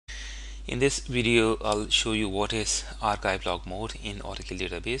In this video, I'll show you what is archive log mode in Oracle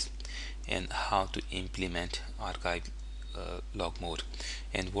database and how to implement archive log mode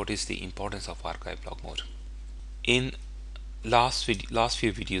and what is the importance of archive log mode. In last few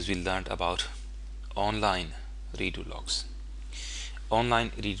videos, we learned about online redo logs.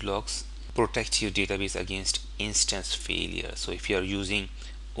 Online redo logs protect your database against instance failure. So if you are using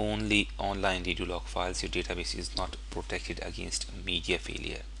only online redo log files, your database is not protected against media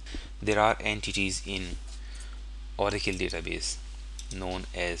failure. There are entities in Oracle database known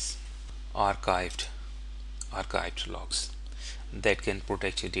as archived logs that can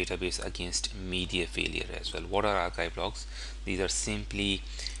protect your database against media failure as well. What are archive logs? These are simply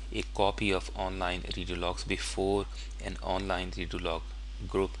a copy of online redo logs before an online redo log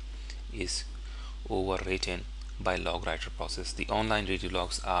group is overwritten by log writer process. The online redo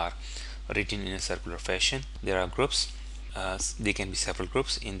logs are written in a circular fashion. There are groups. They can be several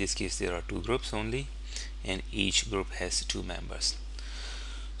groups. In this case, there are two groups only, and each group has two members.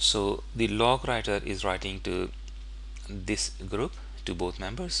 So the log writer is writing to this group, to both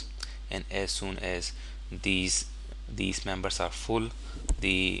members, and as soon as these members are full,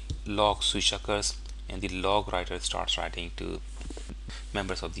 the log switch occurs and the log writer starts writing to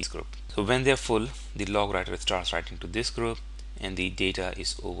members of this group. So when they're full, the log writer starts writing to this group and the data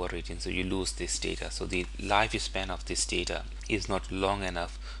is overwritten, so you lose this data. So the lifespan of this data is not long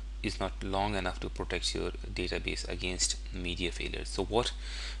enough to protect your database against media failure. So what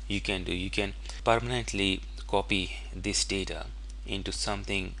you can do, you can permanently copy this data into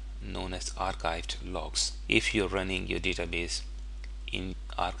something known as archived logs if you're running your database in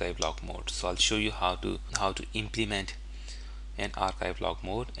archive log mode. So I'll show you how to implement an archive log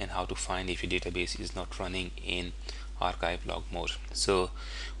mode and how to find if your database is not running in archive log mode. So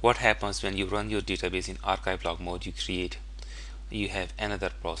what happens when you run your database in archive log mode, you have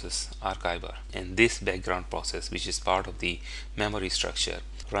another process, archiver, and this background process, which is part of the memory structure,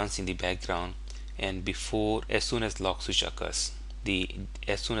 runs in the background, and as soon as log switch occurs, the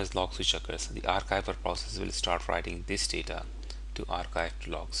archiver process will start writing this data to archived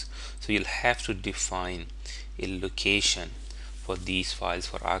logs. So you'll have to define a location for these files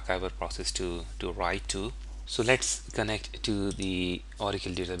for archiver process to write to. So let's connect to the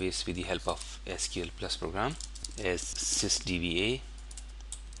Oracle database with the help of SQL Plus program as sysdba,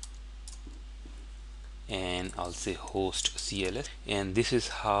 and I'll say host CLS, and this is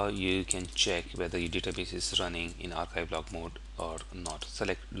how you can check whether your database is running in archive log mode or not.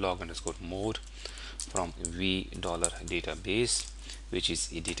 Select log underscore mode from v$database, which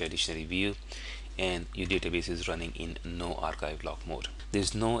is a data dictionary view, and your database is running in no archive log mode.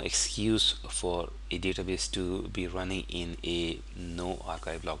 There's no excuse for a database to be running in a no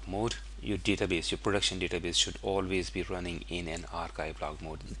archive log mode. Your production database should always be running in an archive log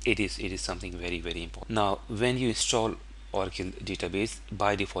mode. It is something very important. Now when you install Oracle database,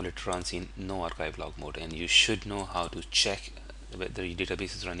 by default it runs in no archive log mode, and you should know how to check whether your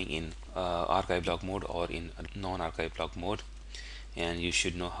database is running in archive log mode or in non-archive log mode, and you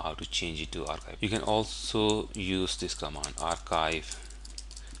should know how to change it to archive. You can also use this command, archive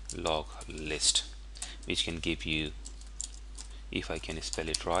log list, which can give you, if I can spell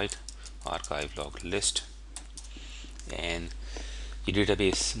it right, archive log list, and your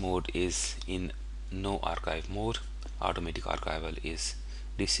database mode is in no archive mode. Automatic archival is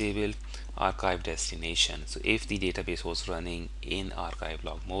disabled. Archive destination, so if the database was running in archive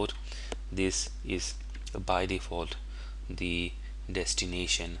log mode, this is by default the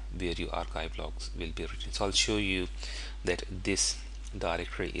destination where your archive logs will be written. So I'll show you that this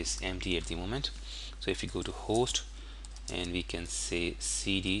directory is empty at the moment. So if you go to host, and we can say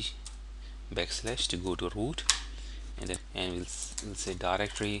cd / to go to root, and we'll say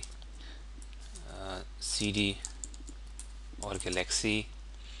directory cd Oracle XE,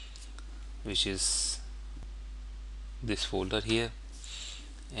 which is this folder here,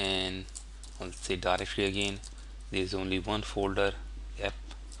 and I'll say directory again. There's only one folder, app,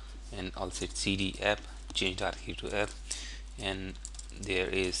 and I'll say cd app, change directory to app, and there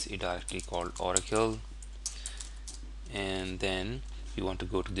is a directory called Oracle, and then you want to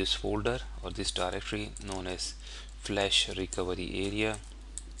go to this folder or this directory known as flash recovery area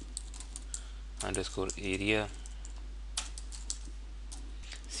underscore area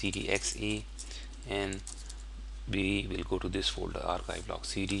cdxe, and we will go to this folder, archive log,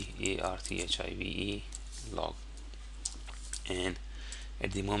 cd archive log, and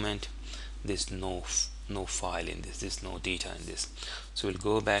at the moment there's no file in this, there's no data in this. So we'll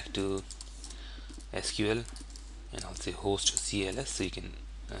go back to SQL, and I'll say host CLS so you can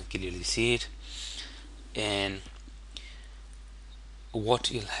clearly see it, and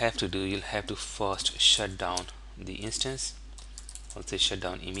what you'll have to do, you'll have to first shut down the instance. I'll say shut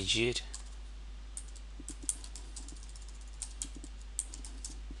down immediate.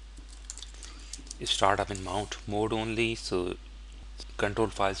 You start up in mount mode only, so control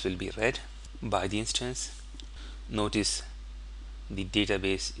files will be read by the instance. Notice the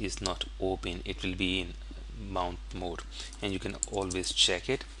database is not open, it will be in mount mode, and you can always check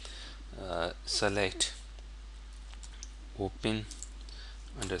it. Select open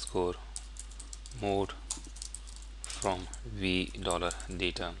underscore mode from v dollar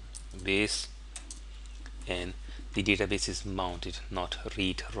database, and the database is mounted, not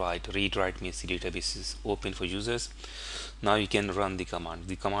read write means the database is open for users. Now you can run the command.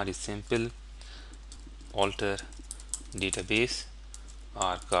 The command is simple: alter database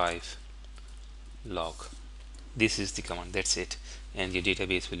archive log. This is the command, that's it, and your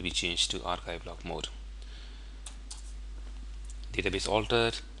database will be changed to archive log mode. Database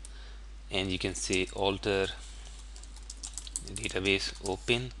altered, and you can say alter database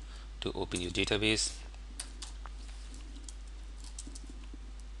open to open your database.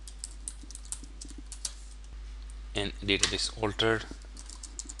 And database altered,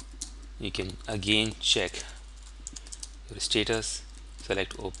 you can again check your status.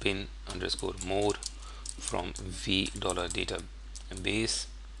 Select open underscore mode from v dollar database.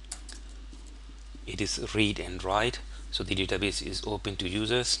 It is read and write, so the database is open to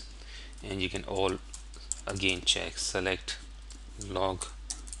users. And you can all again check, select log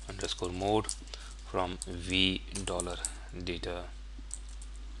underscore mode from v dollar database.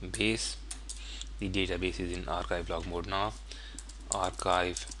 The database is in archive log mode now.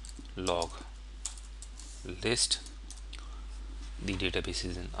 Archive log list, the database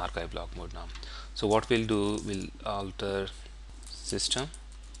is in archive log mode now. So what we'll do, we'll alter system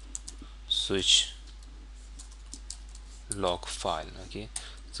switch log file. Okay,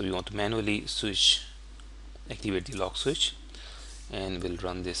 so we want to manually switch, activate the log switch, and we'll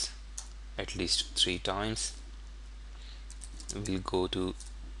run this at least 3 times. We'll go to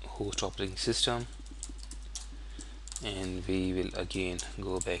host operating system, and we will again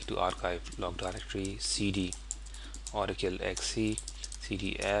go back to archive log directory, cd oracle xc,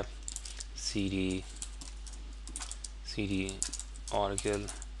 cd app, cd oracle,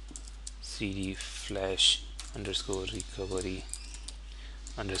 cd flash underscore recovery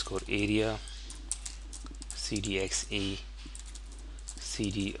underscore area, cdxe,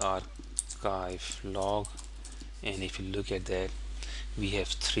 cd archive log. And if you look at that, we have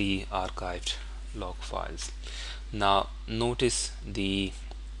 3 archived log files. Now notice the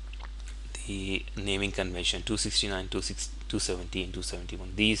naming convention: 269, 270 and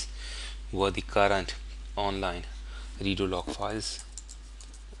 271. These were the current online redo log files.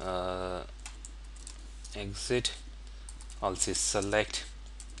 Exit, I'll say select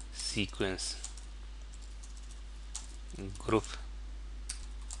sequence group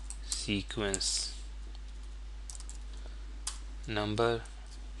sequence number.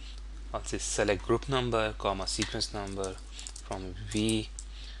 I'll say select group number comma sequence number from v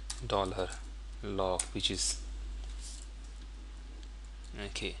dollar log, which is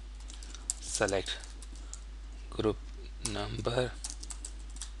okay. Select group number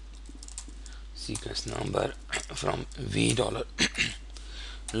sequence number from v dollar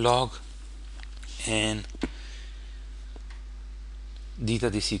log, and these are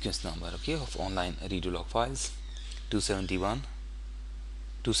the sequence number, okay, of online redo log files: 271,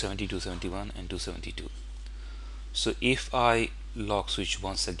 270, 271 and 272. So if I log switch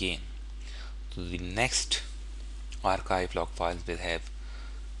once again, so the next archive log files will have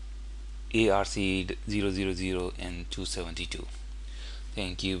ARC 000 and 272.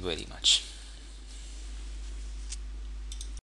 Thank you very much.